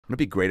Wouldn't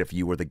it be great if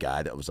you were the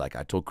guy that was like,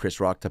 I told Chris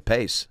Rock to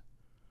pace.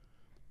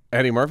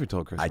 Eddie Murphy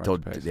told Chris I Rock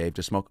told to pace. Dave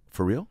to smoke.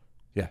 For real?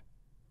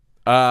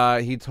 Yeah.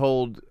 He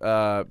told,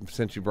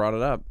 since you brought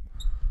it up,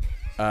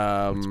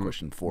 That's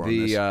question 4 on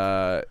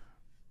this.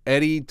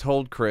 Eddie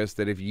told Chris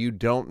that if you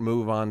don't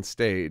move on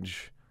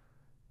stage,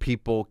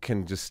 people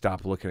can just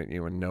stop looking at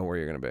you and know where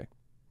you're going to be.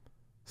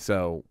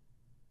 So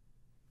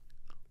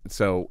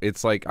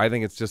it's like, I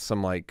think it's just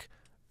some like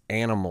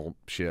animal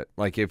shit.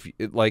 Like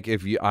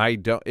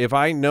if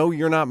I know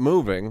you're not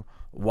moving,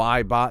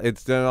 why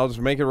then I'll just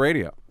make it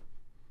radio.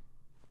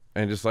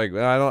 And just like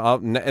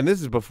and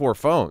this is before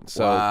phones.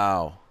 So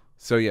wow.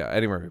 So yeah,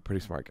 Eddie Murphy,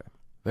 pretty smart guy.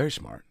 Very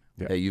smart.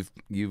 Yeah. Hey,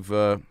 you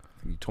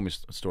told me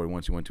a story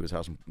once. You went to his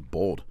house in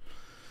Bold.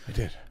 I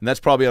did. And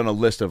that's probably on a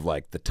list of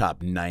like the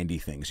top 90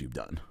 things you've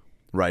done,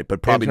 right?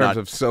 But probably in terms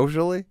of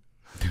socially,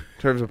 in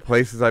terms of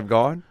places I've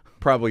gone,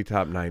 probably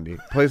top 90.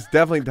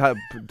 Definitely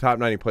top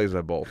 90 places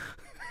I've bowled.